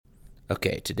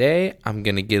Okay, today I'm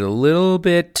going to get a little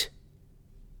bit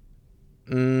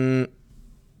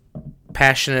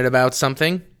passionate about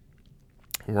something.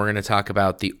 We're going to talk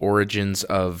about the origins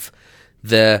of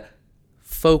the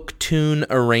folk tune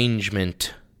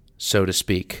arrangement, so to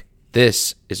speak.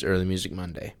 This is Early Music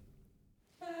Monday.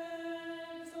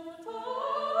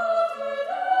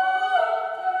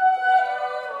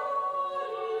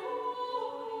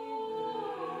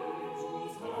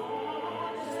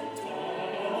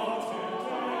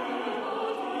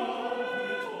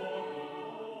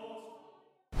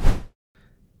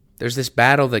 There's this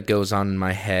battle that goes on in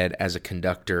my head as a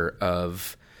conductor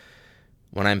of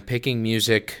when I'm picking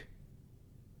music,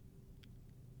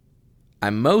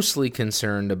 I'm mostly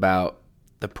concerned about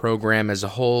the program as a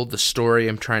whole, the story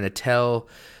I'm trying to tell,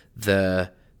 the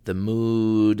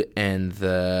mood and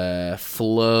the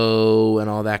flow and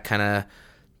all that kind of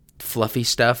fluffy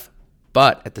stuff.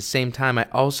 But at the same time, I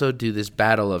also do this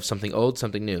battle of something old,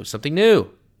 something new, something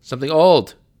new, something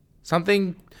old,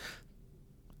 something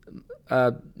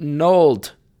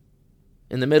nold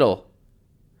in the middle.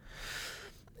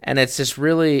 And it's just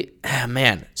really,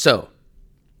 man. So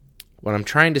what I'm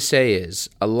trying to say is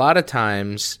a lot of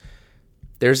times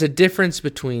there's a difference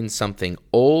between something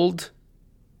old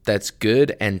that's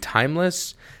good and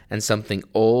timeless and something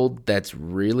old that's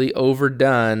really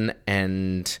overdone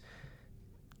and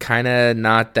kind of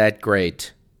not that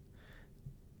great.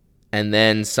 And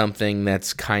then something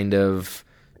that's kind of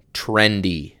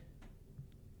trendy.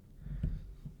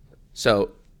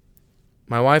 So,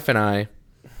 my wife and I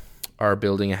are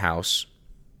building a house.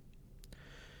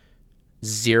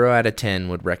 0 out of 10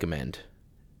 would recommend,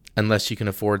 unless you can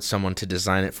afford someone to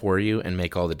design it for you and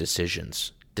make all the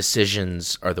decisions.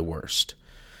 Decisions are the worst.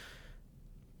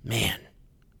 Man,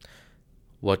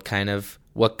 what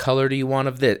color do you want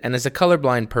of this? And as a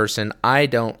colorblind person, I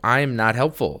am not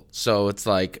helpful. So it's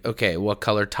like, okay, what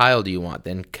color tile do you want?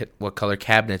 Then what color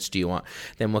cabinets do you want?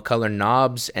 Then what color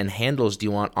knobs and handles do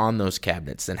you want on those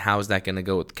cabinets? Then how is that going to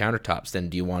go with the countertops? Then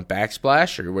do you want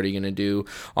backsplash, or what are you going to do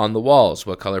on the walls?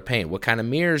 What color paint? What kind of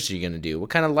mirrors are you going to do?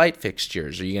 What kind of light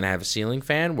fixtures? Are you going to have a ceiling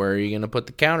fan? Where are you going to put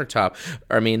the countertop?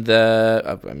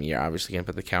 You're obviously going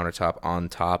to put the countertop on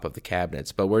top of the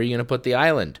cabinets, but where are you going to put the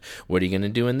island? What are you going to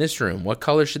do in this room? What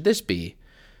color should this be?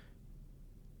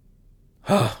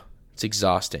 Oh, it's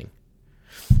exhausting.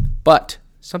 But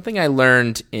something I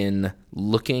learned in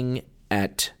looking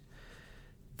at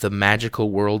the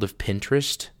magical world of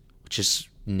Pinterest, which is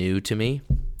new to me.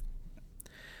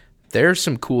 There's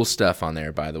some cool stuff on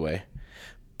there, by the way.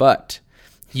 But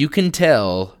you can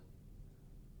tell,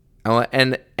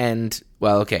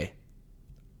 okay.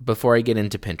 Before I get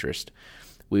into Pinterest,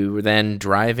 we were then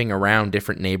driving around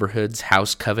different neighborhoods,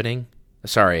 house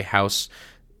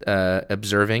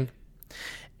observing.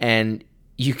 And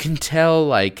you can tell,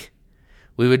 like,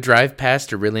 we would drive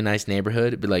past a really nice neighborhood.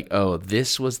 It'd be like, oh,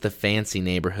 this was the fancy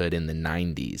neighborhood in the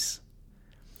 90s.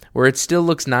 Where it still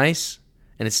looks nice,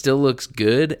 and it still looks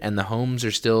good, and the homes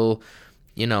are still,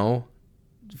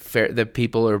 the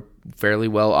people are fairly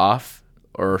well off,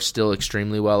 or still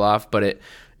extremely well off, but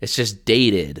it's just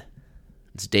dated.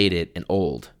 It's dated and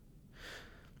old,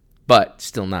 but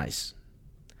still nice.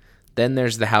 Then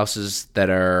there's the houses that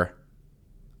are,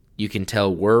 you can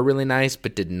tell were really nice,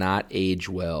 but did not age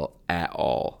well at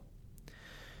all.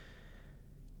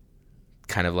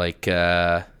 Kind of like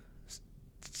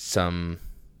some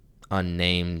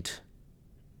unnamed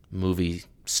movie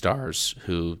stars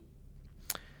who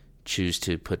choose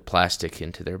to put plastic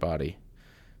into their body.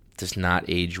 Does not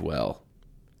age well.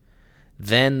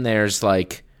 Then there's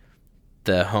like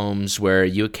the homes where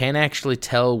you can't actually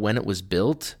tell when it was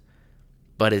built,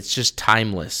 but it's just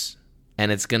timeless,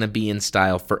 and it's going to be in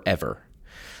style forever.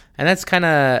 And that's kind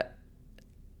of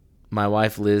my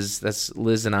wife Liz, that's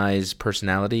Liz and I's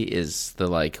personality, is the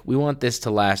like, we want this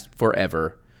to last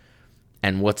forever,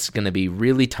 and what's going to be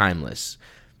really timeless,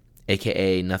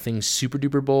 aka nothing super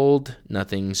duper bold,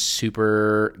 nothing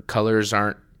super, colors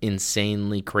aren't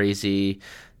insanely crazy,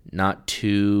 not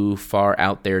too far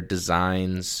out there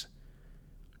designs.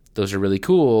 Those are really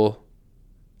cool,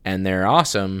 and they're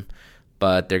awesome,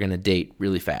 but they're going to date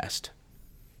really fast.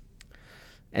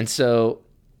 And so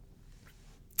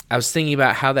I was thinking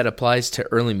about how that applies to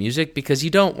early music, because you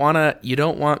don't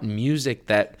want music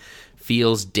that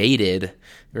feels dated.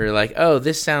 You're like, oh,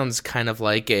 this sounds kind of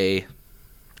like a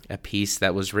piece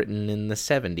that was written in the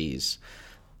 70s,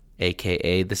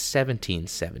 aka the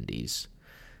 1770s.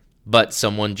 But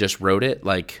someone just wrote it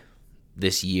like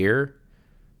this year.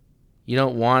 You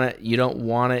don't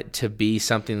want it to be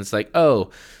something that's like, oh,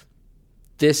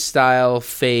 this style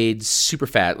fades super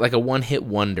fast, like a one-hit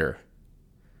wonder.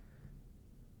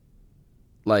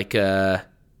 Like,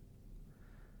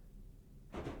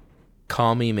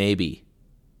 Call Me Maybe.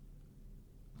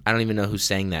 I don't even know who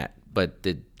sang that, but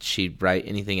did she write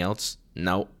anything else?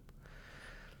 Nope.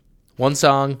 One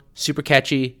song, super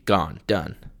catchy, gone,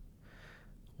 done.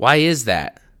 Why is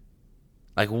that?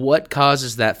 Like, what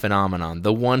causes that phenomenon?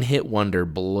 The one-hit wonder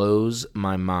blows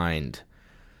my mind.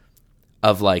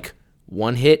 Of, like,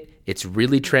 one hit, it's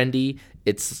really trendy,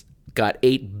 it's got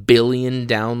 8 billion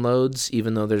downloads,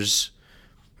 even though there's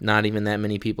not even that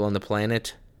many people on the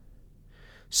planet.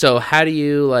 So how do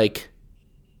you, like,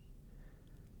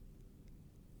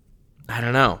 I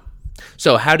don't know.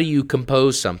 So how do you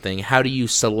compose something? How do you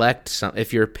select some?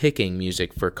 If you're picking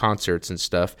music for concerts and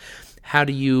stuff, how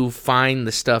do you find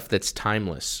the stuff that's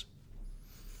timeless?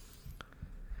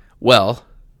 Well,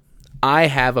 I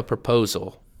have a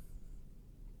proposal.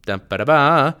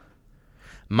 Dum-ba-da-ba.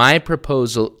 My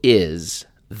proposal is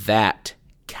that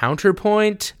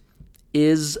counterpoint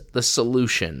is the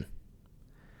solution.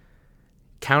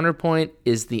 Counterpoint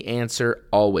is the answer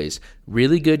always.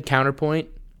 Really good counterpoint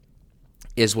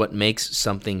is what makes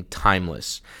something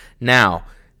timeless. Now,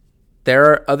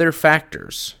 there are other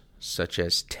factors, such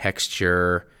as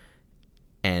texture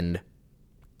and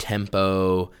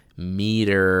tempo,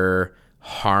 meter,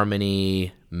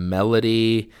 harmony,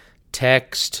 melody,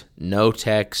 text, no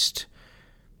text,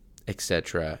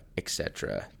 etc.,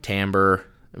 etc. Timbre,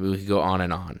 we could go on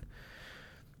and on.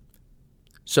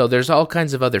 So there's all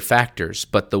kinds of other factors,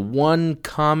 but the one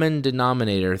common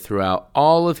denominator throughout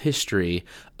all of history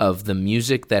of the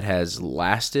music that has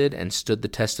lasted and stood the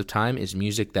test of time is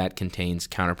music that contains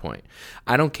counterpoint.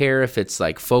 I don't care if it's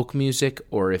like folk music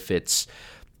or if it's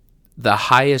the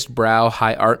highest brow,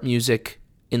 high art music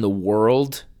in the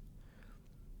world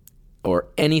or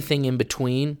anything in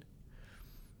between.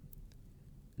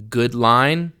 Good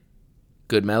line,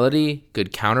 good melody,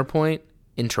 good counterpoint,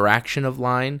 interaction of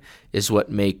line is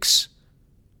what makes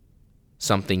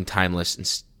something timeless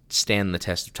and stand the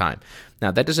test of time.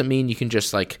 Now, that doesn't mean you can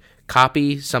just like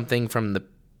copy something from the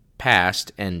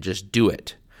past and just do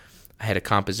it. I had a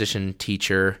composition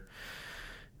teacher,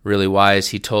 really wise.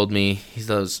 He told me, he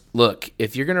goes, look,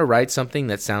 if you're going to write something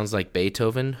that sounds like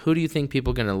Beethoven, who do you think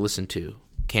people are going to listen to?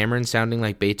 Cameron sounding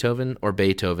like Beethoven or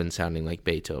Beethoven sounding like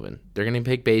Beethoven? They're going to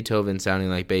pick Beethoven sounding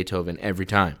like Beethoven every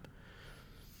time.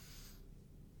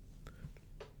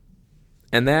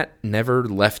 And that never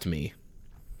left me.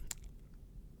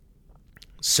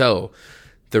 So,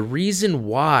 the reason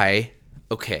why,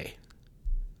 okay,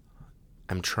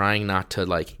 I'm trying not to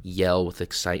like yell with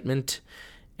excitement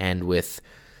and with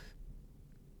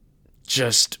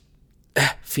just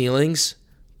feelings,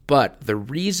 but the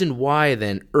reason why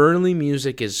then early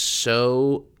music is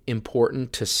so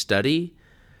important to study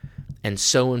and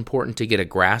so important to get a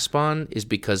grasp on is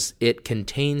because it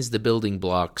contains the building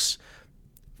blocks.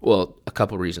 Well, a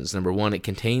couple reasons. Number one, it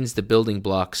contains the building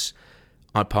blocks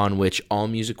upon which all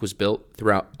music was built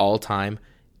throughout all time,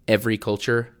 every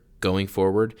culture going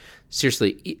forward.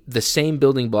 Seriously, the same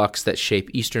building blocks that shape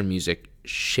Eastern music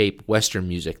shape Western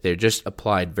music. They're just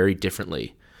applied very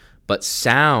differently. But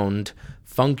sound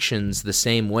functions the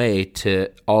same way to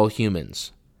all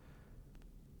humans.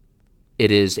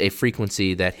 It is a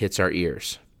frequency that hits our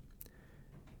ears.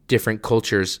 Different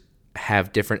cultures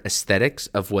have different aesthetics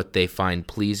of what they find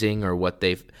pleasing or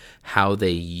how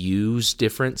they use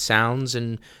different sounds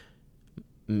and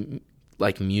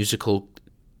like musical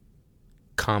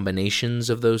combinations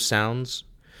of those sounds.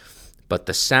 But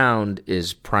the sound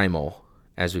is primal,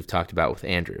 as we've talked about with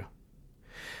Andrew.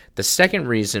 The second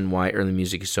reason why early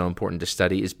music is so important to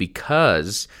study is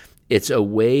because it's a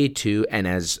way to, and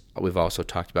as we've also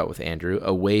talked about with Andrew,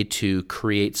 a way to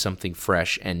create something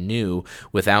fresh and new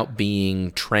without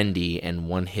being trendy and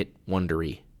one-hit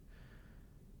wondery.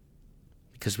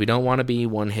 Because we don't want to be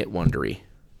one-hit wondery.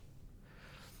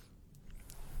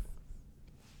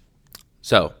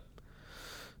 So,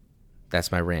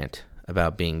 that's my rant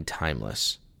about being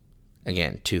timeless.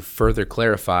 Again, to further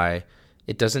clarify,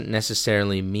 it doesn't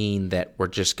necessarily mean that we're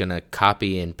just going to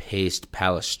copy and paste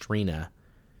Palestrina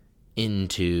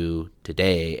into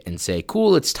today and say,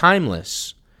 cool, it's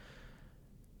timeless.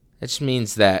 It just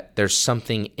means that there's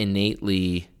something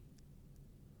innately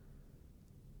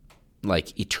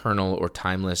like eternal or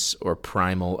timeless or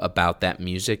primal about that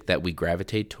music that we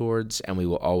gravitate towards, and we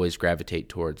will always gravitate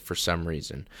towards for some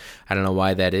reason. I don't know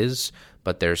why that is,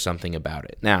 but there's something about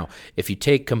it. Now, if you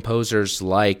take composers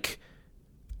like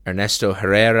Ernesto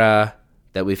Herrera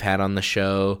that we've had on the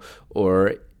show,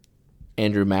 or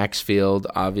Andrew Maxfield,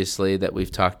 obviously, that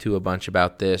we've talked to a bunch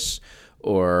about this,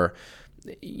 or,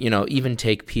 even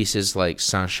take pieces like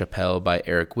Sainte-Chapelle by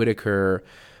Eric Whitacre,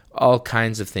 all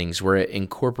kinds of things where it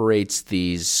incorporates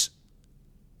these.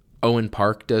 Owen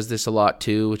Park does this a lot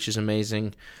too, which is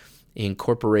amazing. He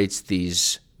incorporates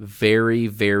these very,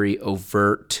 very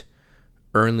overt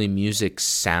early music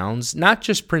sounds, not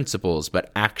just principles,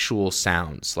 but actual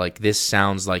sounds. Like, this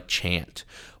sounds like chant.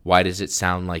 Why does it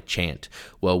sound like chant?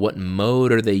 Well, what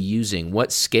mode are they using?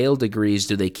 What scale degrees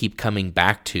do they keep coming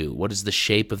back to? What is the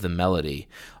shape of the melody?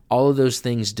 All of those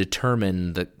things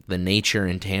determine the nature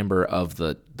and timbre of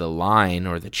the line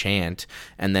or the chant,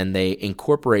 and then they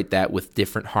incorporate that with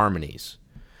different harmonies.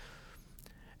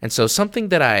 And so something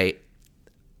that I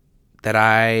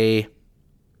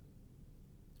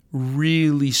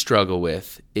really struggle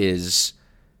with is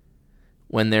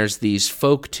when there's these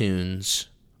folk tunes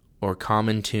or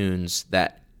common tunes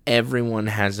that everyone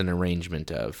has an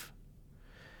arrangement of.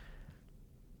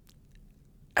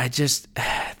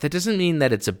 That doesn't mean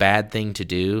that it's a bad thing to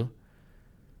do,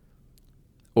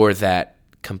 or that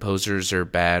composers are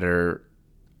bad or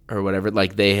whatever.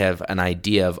 Like, they have an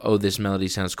idea of, oh, this melody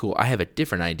sounds cool. I have a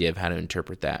different idea of how to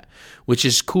interpret that, which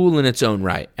is cool in its own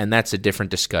right, and that's a different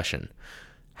discussion.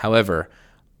 However,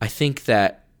 I think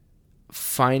that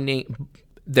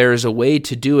there's a way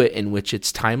to do it in which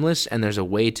it's timeless, and there's a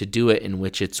way to do it in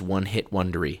which it's one-hit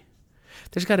wondery.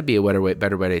 There's got to be a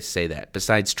better way to say that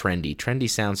besides trendy. Trendy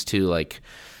sounds too like...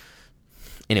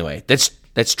 Anyway, that's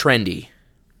trendy.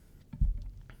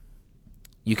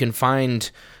 You can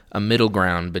find a middle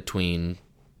ground between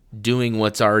doing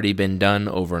what's already been done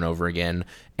over and over again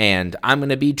and I'm going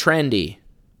to be trendy.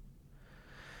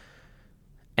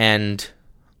 And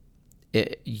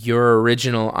your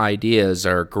original ideas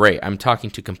are great. I'm talking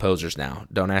to composers now.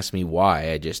 Don't ask me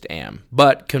why, I just am.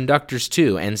 But conductors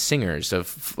too, and singers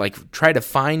try to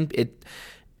find it.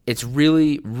 It's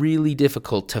really, really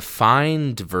difficult to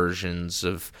find versions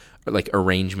of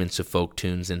arrangements of folk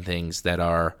tunes and things that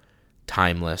are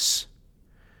timeless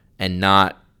and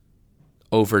not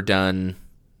overdone,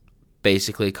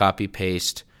 basically copy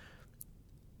paste,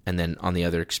 and then on the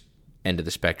other end of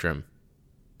the spectrum,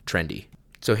 trendy.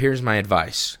 So here's my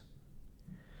advice.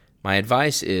 My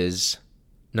advice is,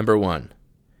 number one,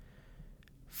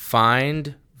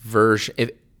 find version.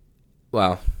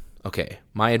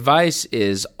 My advice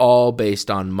is all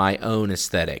based on my own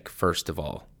aesthetic, first of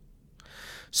all.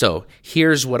 So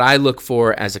here's what I look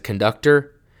for as a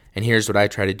conductor, and here's what I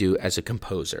try to do as a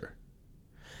composer.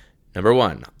 Number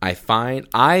one, I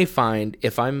find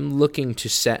if I'm looking to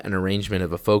set an arrangement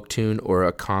of a folk tune or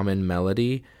a common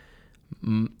melody,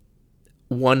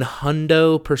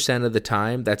 100% of the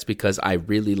time, that's because I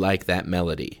really like that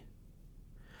melody.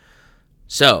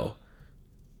 So,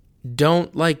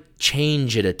 don't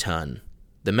change it a ton.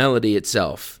 The melody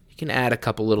itself, you can add a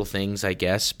couple little things, I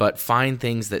guess, but find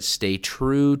things that stay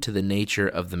true to the nature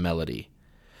of the melody,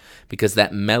 because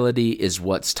that melody is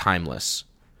what's timeless.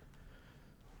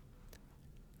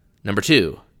 Number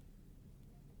two,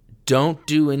 don't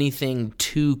do anything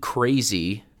too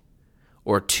crazy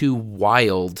or too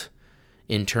wild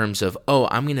in terms of,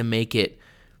 I'm going to make it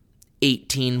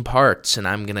 18 parts and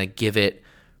I'm going to give it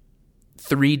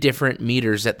 3 different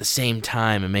meters at the same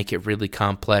time and make it really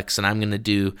complex, and I'm going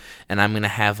to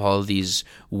have all these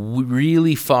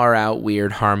really far out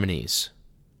weird harmonies.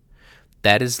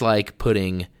 That is like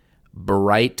putting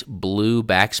bright blue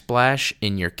backsplash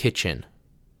in your kitchen.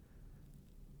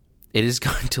 It is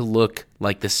going to look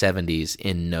like the 70s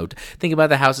in no time. Think about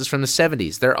the houses from the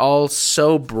 70s. They're all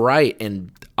so bright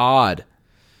and odd.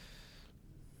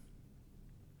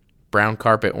 Brown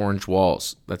carpet, orange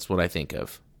walls. That's what I think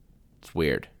of. It's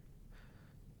weird.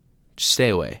 Just stay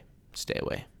away. Stay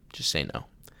away. Just say no.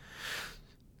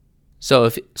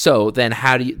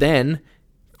 Then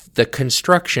the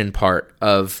construction part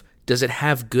of, does it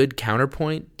have good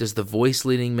counterpoint? Does the voice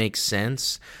leading make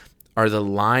sense? Are the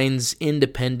lines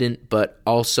independent but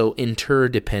also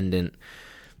interdependent?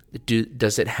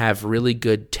 Does it have really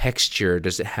good texture?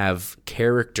 Does it have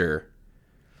character?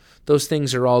 Those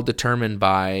things are all determined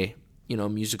by,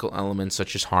 musical elements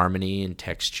such as harmony and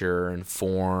texture and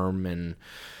form and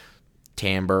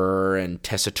timbre and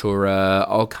tessitura,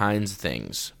 all kinds of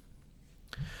things.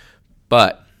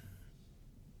 But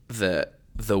the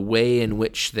way in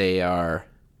which they are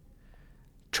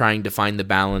trying to find the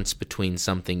balance between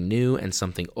something new and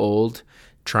something old,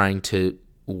 trying to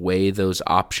weigh those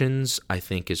options, I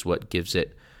think is what gives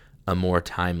it a more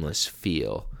timeless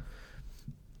feel.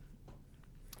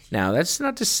 Now, that's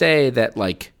not to say that,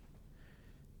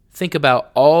 think about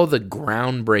all the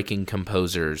groundbreaking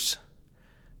composers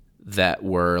that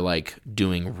were,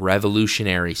 doing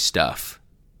revolutionary stuff.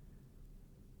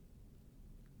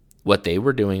 What they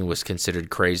were doing was considered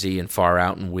crazy and far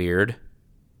out and weird.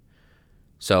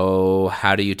 So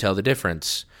how do you tell the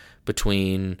difference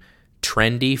between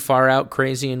trendy, far out,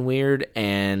 crazy and weird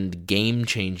and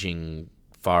game-changing,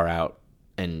 far out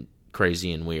and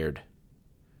crazy and weird?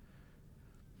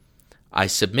 I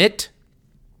submit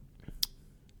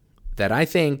that I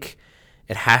think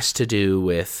it has to do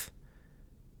with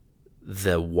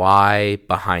the why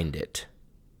behind it.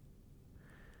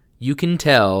 You can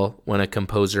tell when a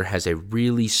composer has a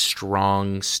really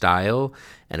strong style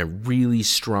and a really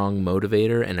strong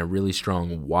motivator and a really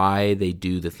strong why they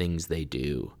do the things they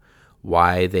do,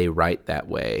 why they write that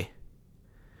way.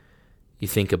 You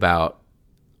think about,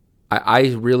 I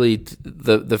really,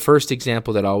 the first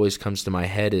example that always comes to my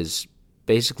head is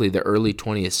basically the early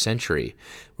 20th century,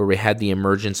 where we had the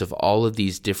emergence of all of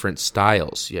these different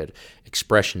styles. You had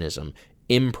Expressionism,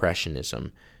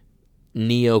 Impressionism,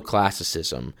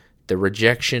 Neoclassicism, the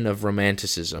rejection of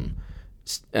Romanticism,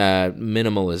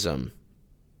 Minimalism,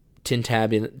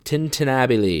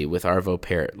 Tintinnabuli with Arvo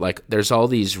Pärt. Like, there's all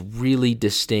these really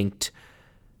distinct,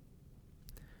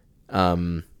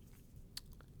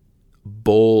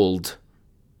 bold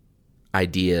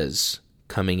ideas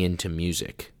coming into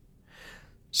music.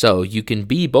 So you can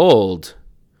be bold,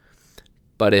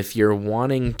 but if you're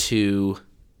wanting to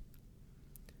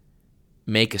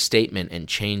make a statement and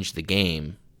change the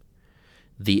game,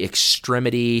 the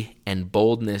extremity and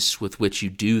boldness with which you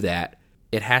do that,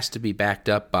 it has to be backed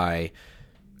up by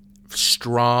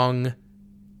strong,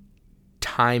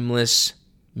 timeless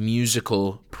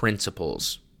musical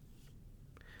principles.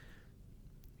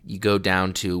 You go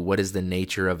down to, what is the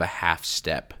nature of a half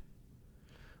step?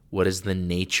 What is the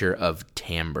nature of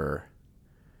timbre?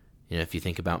 You know, if you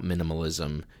think about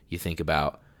minimalism, you think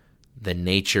about the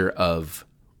nature of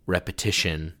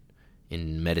repetition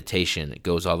in meditation. It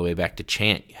goes all the way back to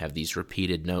chant. You have these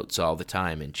repeated notes all the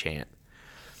time in chant.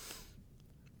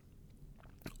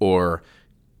 Or,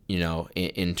 you know,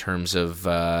 in terms of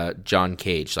John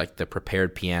Cage, like the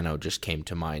prepared piano just came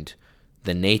to mind.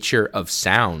 The nature of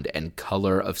sound and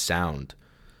color of sound.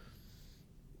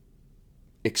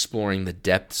 Exploring the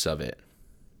depths of it.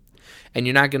 And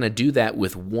you're not going to do that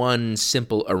with one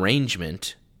simple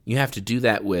arrangement. You have to do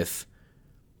that with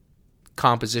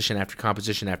composition after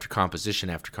composition after composition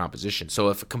after composition. So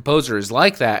if a composer is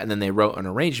like that and then they wrote an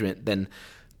arrangement, then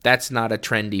that's not a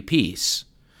trendy piece.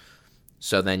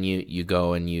 So then you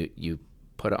go and you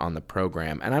put it on the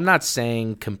program. And I'm not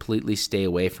saying completely stay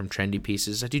away from trendy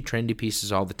pieces. I do trendy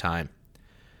pieces all the time.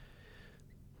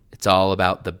 It's all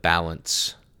about the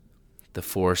balance. The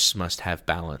Force must have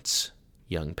balance,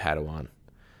 young Padawan.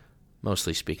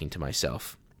 Mostly speaking to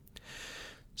myself.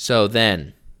 So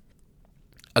then,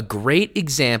 a great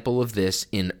example of this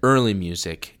in early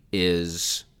music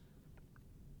is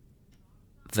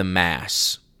the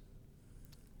Mass.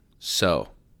 So,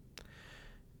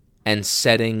 and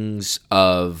settings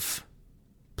of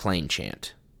plain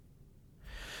chant.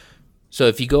 So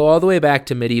if you go all the way back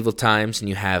to medieval times and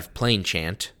you have plain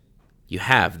chant, you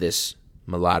have this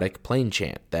melodic plain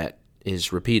chant that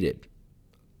is repeated.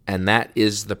 And that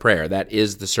is the prayer. That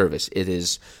is the service. It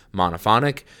is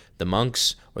monophonic. The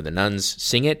monks or the nuns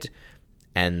sing it,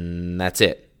 and that's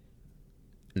it.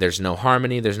 There's no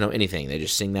harmony. There's no anything. They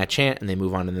just sing that chant, and they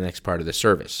move on to the next part of the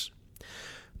service.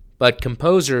 But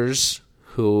composers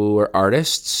who are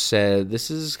artists said,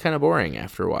 this is kind of boring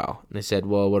after a while. And they said,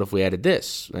 well, what if we added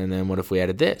this? And then what if we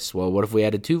added this? Well, what if we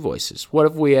added 2 voices? What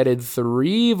if we added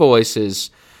 3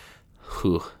 voices?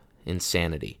 Whew,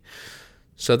 insanity.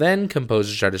 So then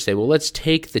composers started to say, well, let's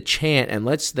take the chant and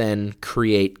let's then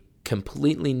create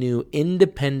completely new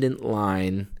independent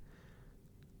line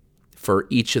for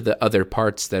each of the other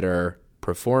parts that are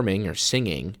performing or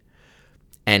singing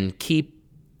and keep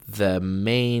the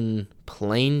main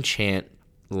plain chant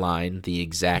line the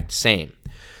exact same.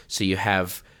 So you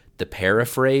have the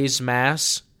paraphrase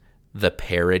mass, the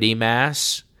parody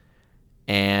mass,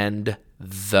 and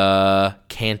the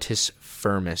cantus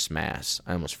firmus mass.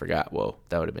 I almost forgot. Whoa,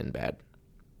 that would have been bad.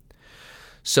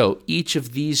 So each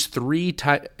of these 3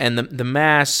 types, and the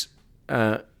mass,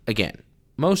 again,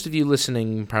 most of you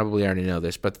listening probably already know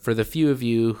this, but for the few of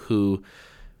you who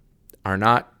are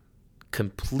not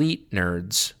complete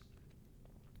nerds,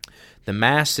 the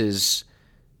mass is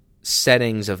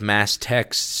settings of mass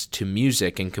texts to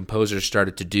music, and composers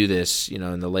started to do this,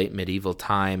 in the late medieval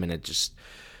time, and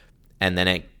then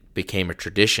it became a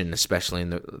tradition, especially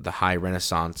in the high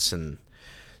Renaissance. And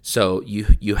so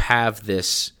you have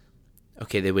this.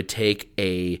 Okay, they would take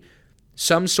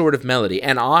some sort of melody,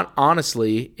 and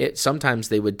honestly, sometimes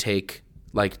they would take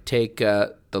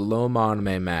the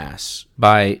L'Homme Mass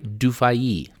by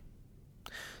Dufay.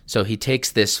 So he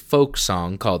takes this folk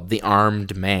song called "The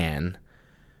Armed Man,"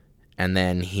 and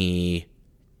then he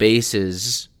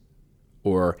bases,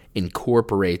 or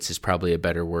incorporates is probably a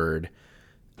better word,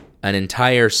 an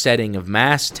entire setting of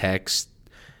mass text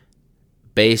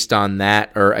based on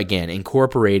that, or again,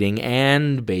 incorporating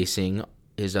and basing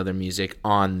his other music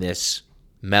on this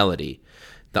melody,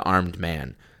 The Armed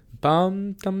Man.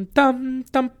 Bum, dum, dum,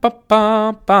 dum, ba,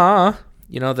 ba, ba.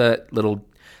 You know the little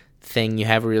thing you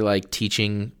have where you're like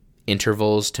teaching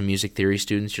intervals to music theory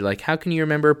students? You're like, how can you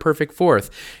remember a perfect fourth?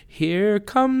 Here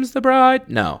comes the bride.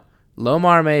 No. Lo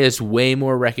Marme is way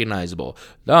more recognizable.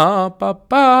 Da, ba,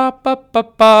 ba, ba, ba,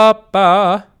 ba,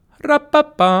 ba, ra, ba,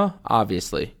 ba.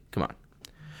 Obviously. Come on.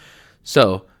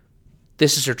 So,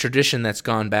 this is a tradition that's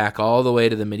gone back all the way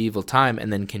to the medieval time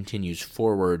and then continues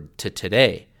forward to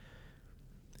today.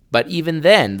 But even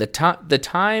then,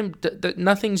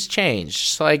 nothing's changed.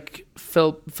 Just like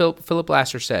Philip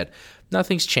Lasser said,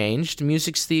 nothing's changed.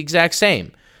 Music's the exact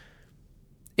same.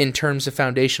 In terms of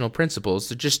foundational principles,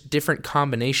 they're just different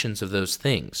combinations of those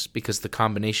things because the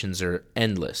combinations are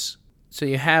endless. So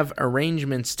you have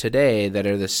arrangements today that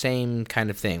are the same kind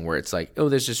of thing where it's like, oh,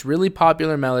 there's this really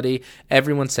popular melody,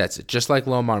 everyone sets it, just like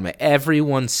Lo Marme.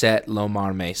 Everyone set Lo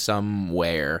Marme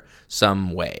somewhere,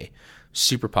 some way.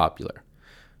 Super popular.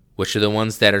 Which are the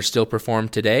ones that are still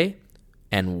performed today?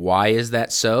 And why is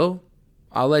that so?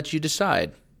 I'll let you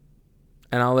decide.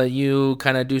 And I'll let you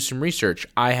kind of do some research.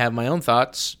 I have my own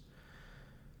thoughts.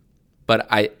 But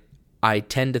I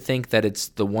tend to think that it's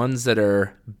the ones that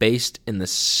are based in the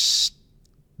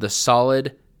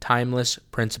solid, timeless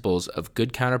principles of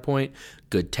good counterpoint,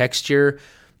 good texture,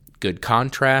 good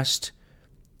contrast,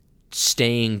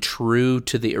 staying true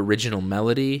to the original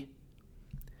melody,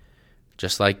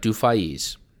 just like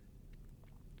Dufay's.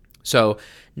 So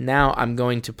now I'm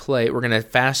going to we're going to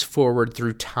fast forward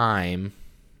through time,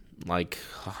 like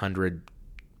 100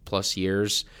 plus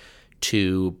years,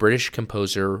 to British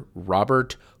composer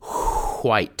Robert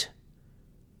White.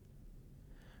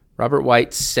 Robert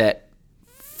White set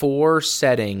 4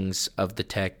 settings of the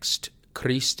text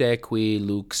Christe qui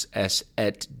lux es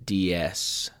et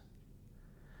dies.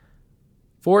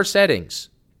 4 settings,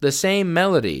 the same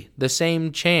melody, the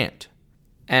same chant.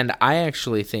 And I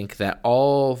actually think that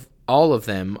all of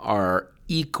them are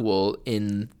equal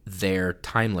in their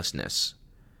timelessness.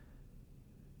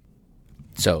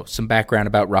 So, some background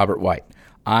about Robert White.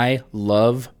 I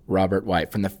love Robert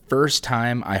White. From the first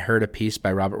time I heard a piece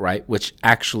by Robert White, which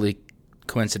actually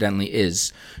coincidentally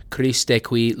is Christe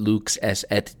qui lux es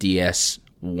et dies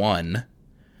 1,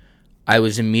 I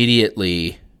was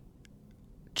immediately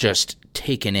just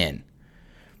taken in.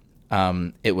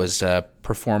 It was a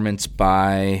performance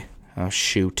by, I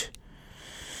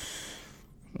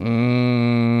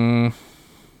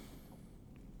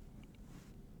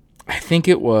think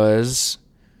it was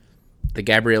the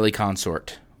Gabrieli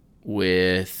Consort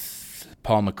with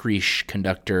Paul McCreesh,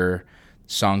 conductor,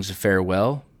 Songs of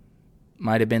Farewell.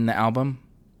 Might have been the album.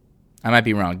 I might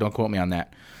be wrong. Don't quote me on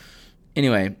that.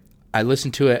 Anyway, I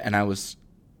listened to it and I was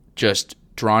just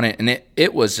drawn in. And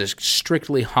it was a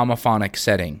strictly homophonic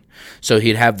setting. So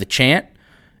he'd have the chant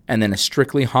and then a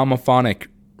strictly homophonic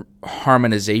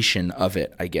harmonization of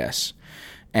it, I guess.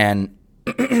 And,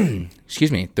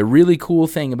 excuse me, the really cool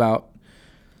thing about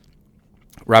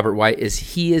Robert White is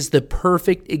he is the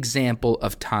perfect example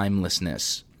of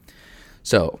timelessness.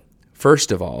 So,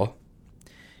 first of all,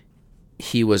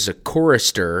 he was a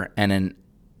chorister and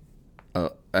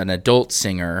an adult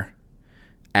singer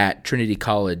at Trinity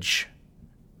College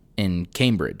in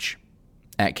Cambridge,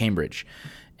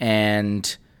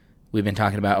 And we've been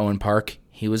talking about Owen Park.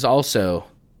 He was also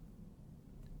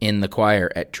in the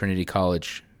choir at Trinity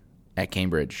College at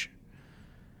Cambridge.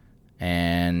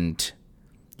 And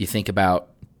you think about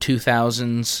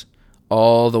 2000s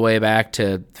all the way back to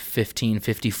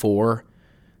 1554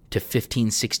 to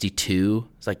 1562.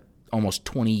 It's like almost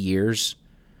 20 years.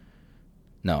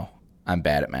 No, I'm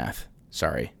bad at math.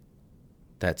 Sorry.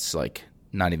 That's like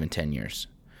not even 10 years.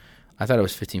 I thought it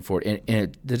was 1540. And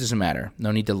it doesn't matter.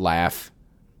 No need to laugh.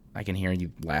 I can hear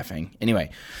you laughing. Anyway,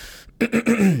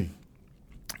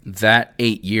 that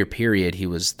 8-year period he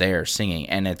was there singing.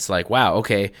 And it's like, wow,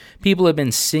 okay, people have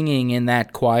been singing in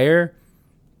that choir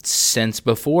since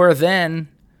before then.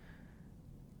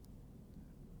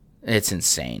 It's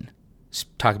insane.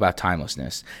 Talk about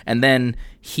timelessness. And then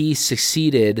he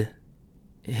succeeded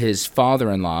his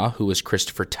father-in-law, who was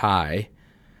Christopher Tye,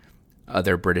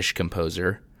 other British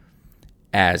composer,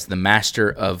 as the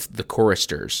master of the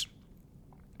choristers,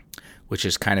 which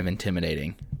is kind of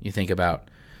intimidating. You think about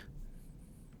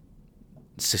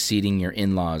succeeding your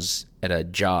in-laws at a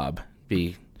job,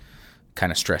 be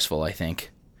kind of stressful, I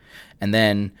think. And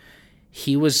then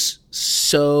he was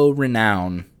so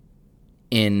renowned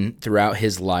in throughout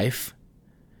his life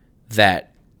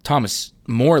that Thomas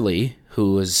Morley,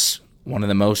 who was one of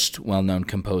the most well-known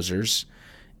composers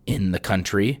in the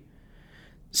country,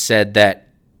 said that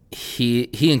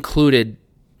he included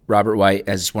Robert White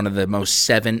as one of the most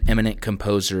 7 eminent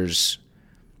composers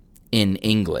in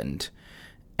England.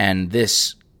 And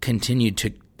this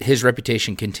his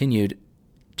reputation continued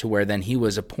to where then he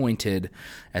was appointed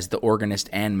as the organist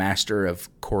and master of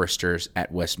choristers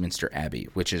at Westminster Abbey,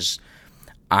 which is,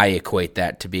 I equate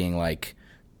that to being like,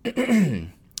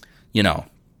 you know,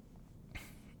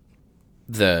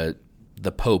 the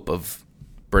Pope of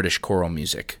British choral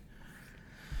music.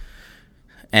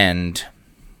 And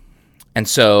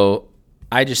so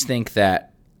I just think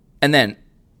that, and then,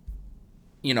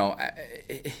 you know,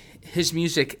 his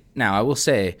music, now I will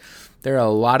say there are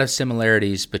a lot of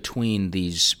similarities between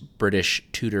these British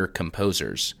Tudor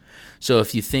composers. So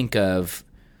if you think of,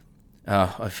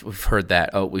 we've heard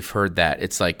that.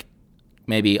 It's like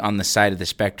maybe on the side of the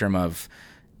spectrum of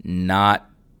not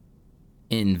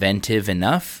inventive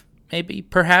enough, maybe,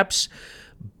 perhaps,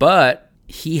 but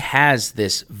he has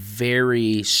this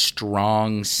very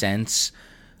strong sense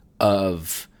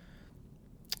of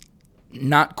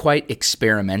not quite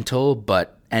experimental,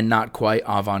 and not quite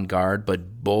avant-garde,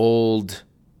 but bold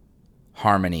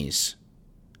harmonies,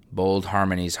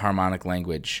 harmonic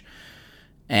language.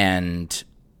 And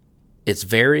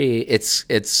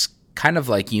it's kind of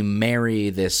like you marry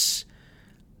this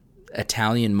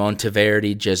Italian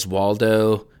Monteverdi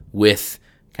Gesualdo with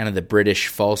kind of the British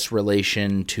false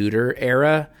relation Tudor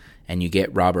era, and you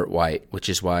get Robert White, which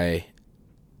is why,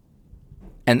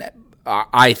 and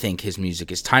I think his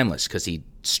music is timeless because he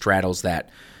straddles that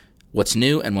what's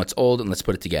new and what's old, and let's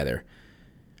put it together.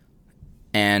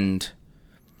 And,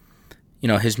 you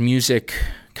know, his music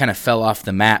kind of fell off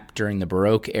the map during the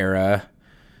Baroque era,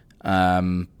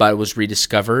 but was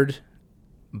rediscovered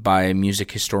by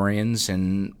music historians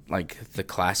in like the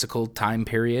classical time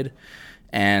period,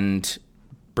 and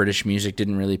British music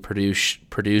didn't really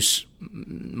produce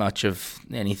much of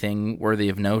anything worthy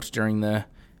of note during the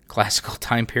classical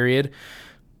time period.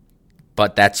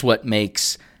 But that's what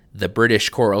makes the British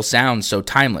choral sound so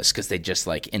timeless, because they just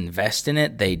like invest in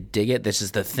it, they dig it. This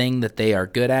is the thing that they are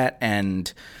good at,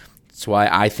 and that's why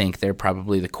I think they're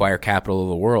probably the choir capital of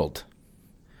the world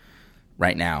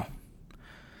right now.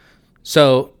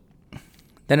 So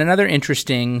then another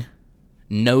interesting,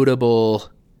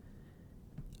 notable,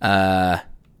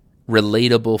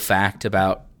 relatable fact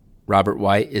about Robert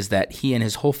White is that he and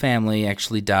his whole family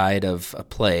actually died of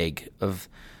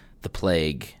the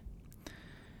plague,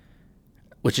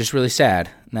 which is really sad.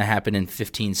 And that happened in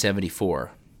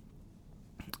 1574.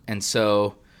 And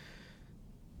so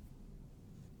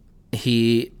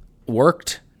he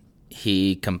worked,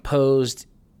 he composed,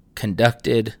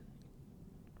 conducted,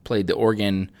 played the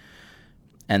organ,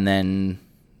 and then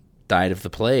died of the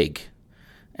plague.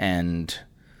 And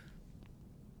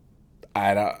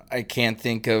I can't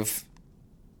think of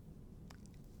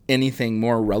anything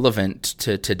more relevant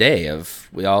to today. Of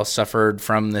we all suffered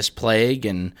from this plague,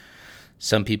 and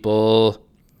some people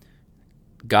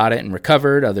got it and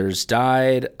recovered, others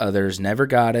died, others never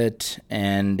got it,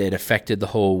 and it affected the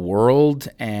whole world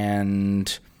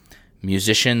and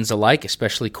musicians alike,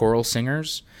 especially choral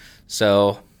singers.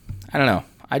 So, I don't know.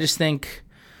 I just think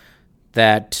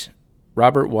that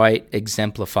Robert White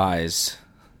exemplifies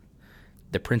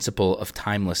the principle of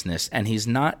timelessness, and he's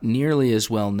not nearly as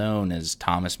well known as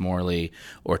Thomas Morley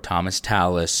or Thomas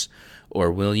Tallis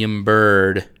or William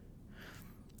Byrd,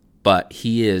 but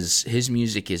his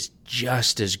music is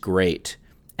just as great,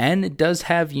 and it does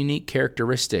have unique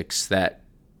characteristics that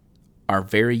are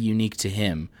very unique to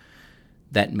him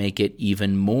that make it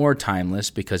even more timeless,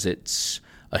 because it's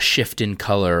a shift in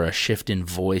color, a shift in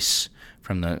voice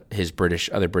from his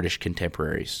other British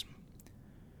contemporaries.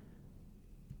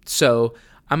 So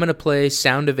I'm going to play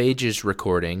Sound of Ages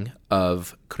recording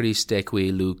of Christe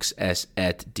qui lux es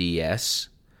et dies,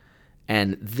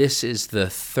 and this is the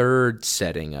third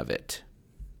setting of it.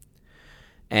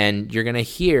 And you're going to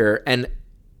hear, and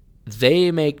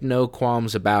they make no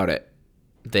qualms about it.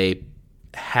 They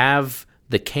have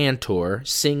the cantor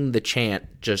sing the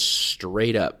chant just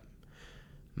straight up.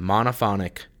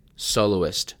 Monophonic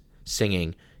soloist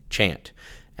singing chant.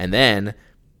 And then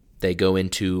they go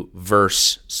into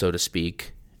verse, so to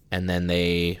speak, and then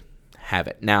they have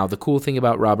it. Now, the cool thing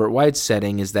about Robert White's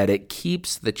setting is that it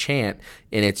keeps the chant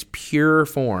in its pure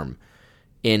form,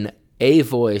 in a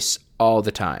voice all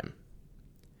the time.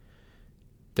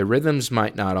 The rhythms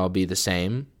might not all be the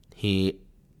same. He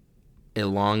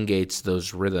elongates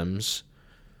those rhythms,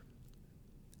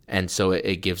 and so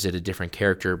it gives it a different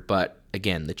character, but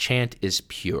Again, the chant is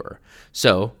pure.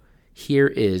 So here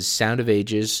is Sound of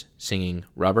Ages singing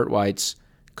Robert White's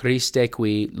Christe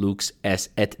qui lux es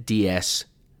et dies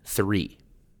 3.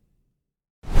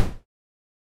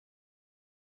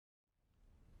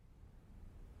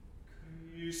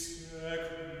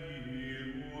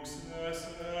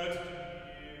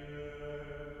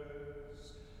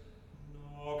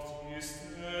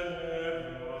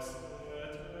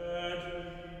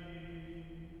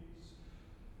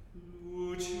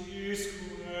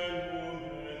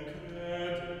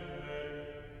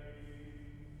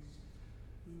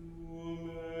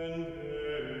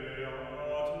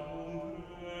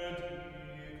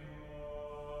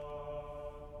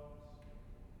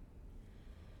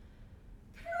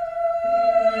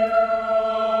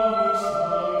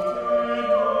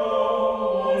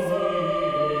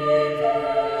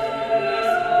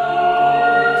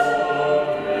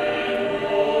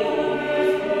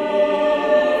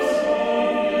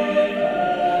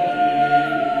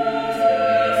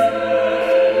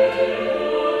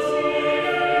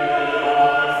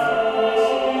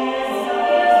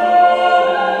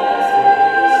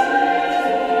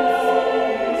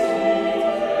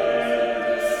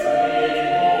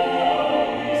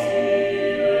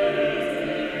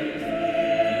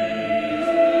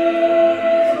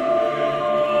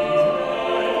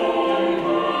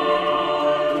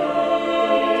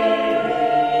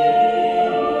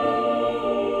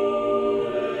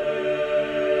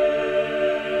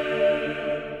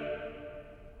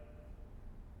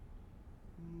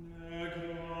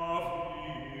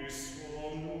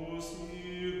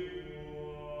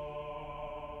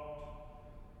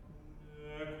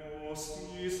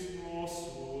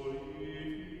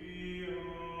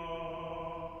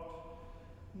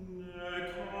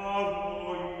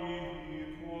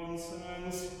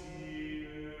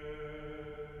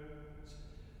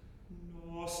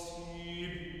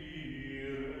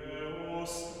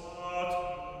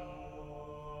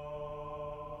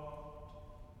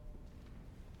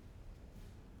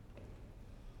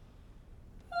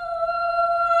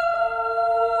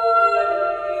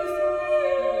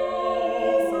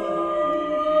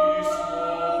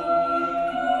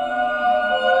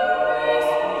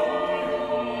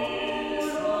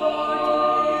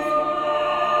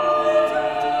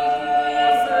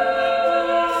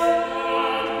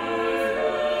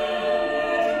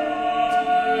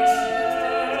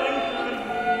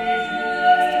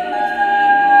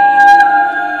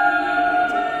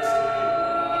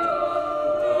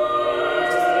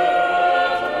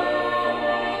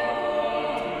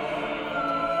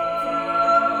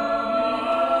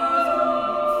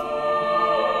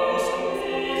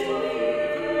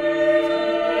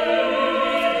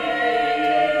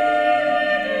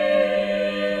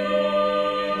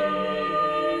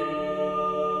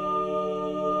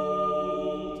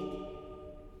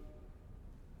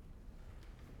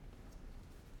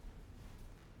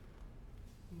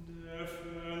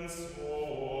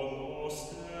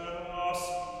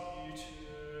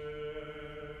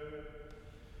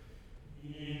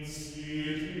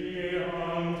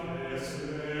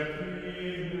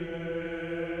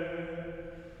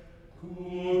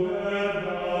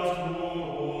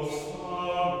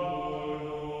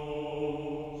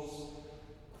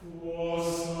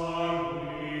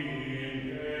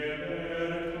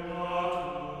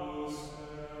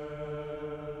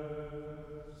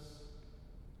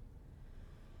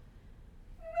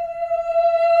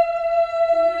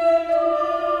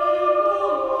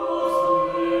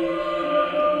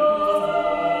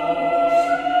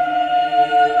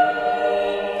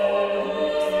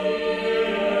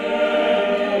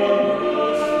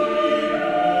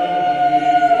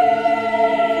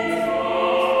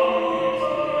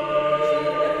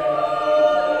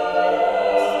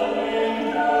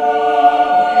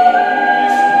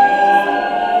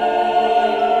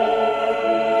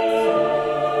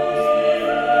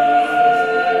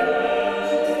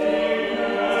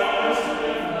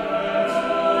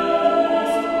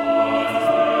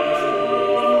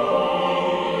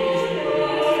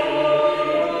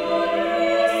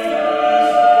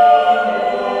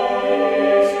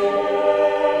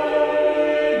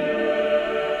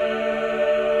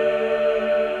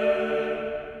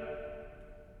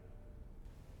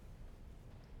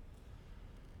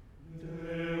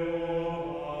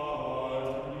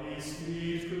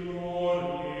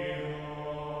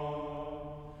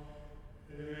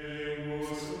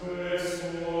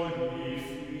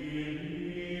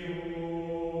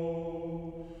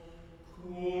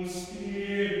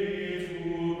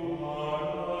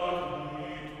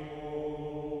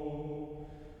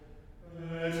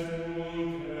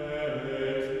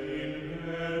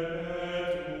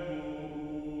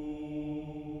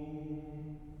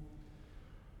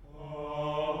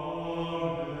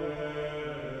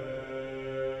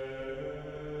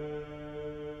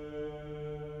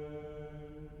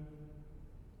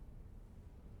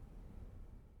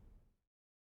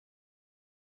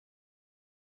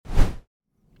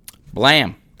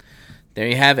 Blam. There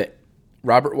you have it.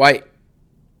 Robert White.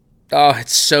 Oh,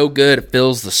 it's so good. It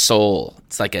fills the soul.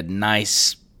 It's like a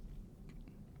nice,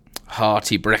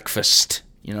 hearty breakfast.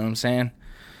 You know what I'm saying?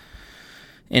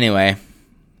 Anyway,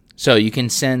 so you can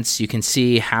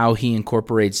see how he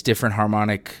incorporates different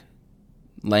harmonic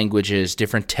languages,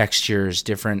 different textures,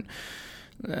 different,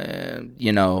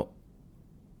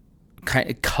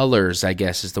 colors, I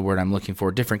guess is the word I'm looking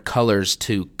for. Different colors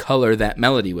to color that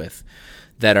melody with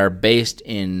that are based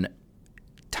in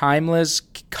timeless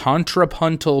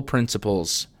contrapuntal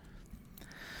principles.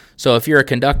 So if you're a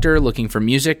conductor looking for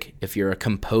music, if you're a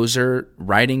composer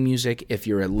writing music, if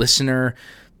you're a listener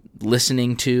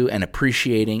listening to and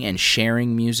appreciating and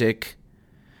sharing music,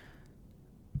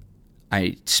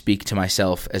 I speak to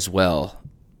myself as well.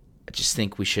 I just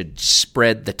think we should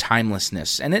spread the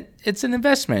timelessness. And it's an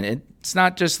investment. It's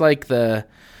not just like the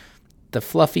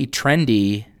fluffy,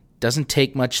 trendy, doesn't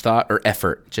take much thought or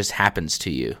effort, it just happens to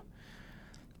you.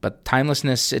 But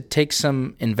timelessness, it takes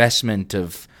some investment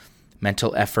of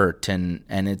mental effort and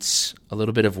it's a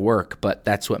little bit of work, but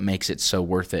that's what makes it so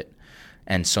worth it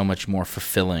and so much more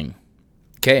fulfilling.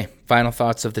 Okay, final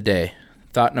thoughts of the day.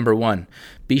 Thought number 1,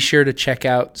 be sure to check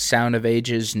out Sound of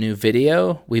Age's new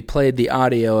video. We played the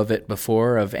audio of it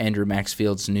before, of Andrew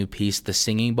Maxfield's new piece, The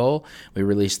Singing Bowl. We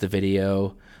released the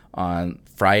video on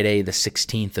Friday, the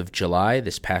 16th of July,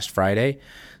 this past Friday.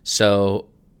 So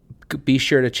be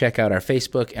sure to check out our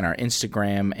Facebook and our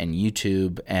Instagram and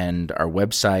YouTube and our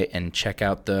website and check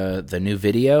out the new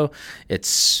video.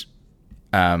 It's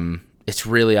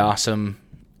really awesome.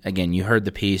 Again, you heard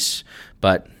the piece,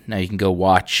 but now you can go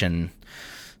watch, and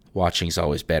watching's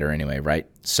always better anyway, right?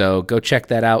 So go check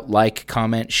that out. Like,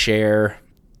 comment, share,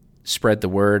 spread the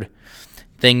word.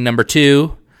 Thing number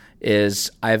 2 is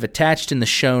I've attached in the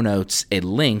show notes a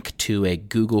link to a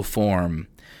Google form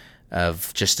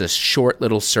of just a short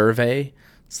little survey.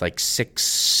 It's like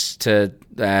 6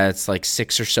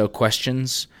 or so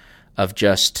questions of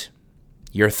just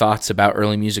your thoughts about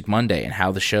Early Music Monday and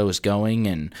how the show is going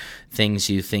and things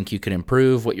you think you could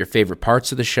improve, what your favorite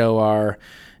parts of the show are.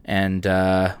 And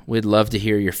we'd love to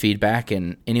hear your feedback,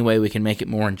 and any way we can make it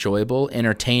more enjoyable,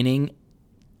 entertaining,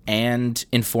 and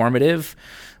informative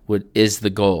is the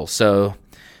goal. So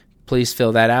please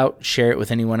fill that out, share it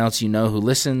with anyone else you know who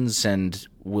listens, and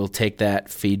we'll take that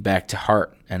feedback to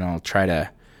heart, and I'll try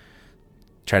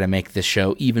to make this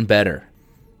show even better.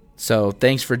 So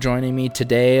thanks for joining me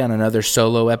today on another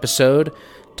solo episode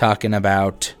talking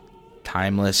about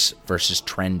timeless versus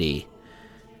trendy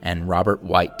and Robert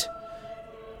White.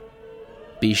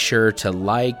 Be sure to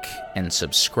like and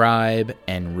subscribe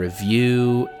and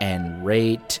review and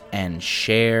rate and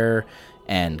share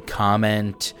and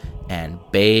comment and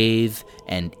bathe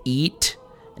and eat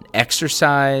and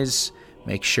exercise.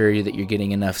 Make sure that you're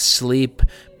getting enough sleep.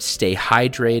 Stay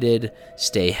hydrated.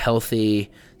 Stay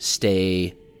healthy.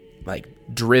 Stay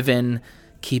driven.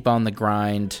 Keep on the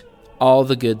grind. All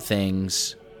the good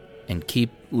things. And keep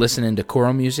listening to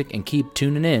choral music and keep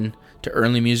tuning in to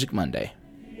Early Music Monday.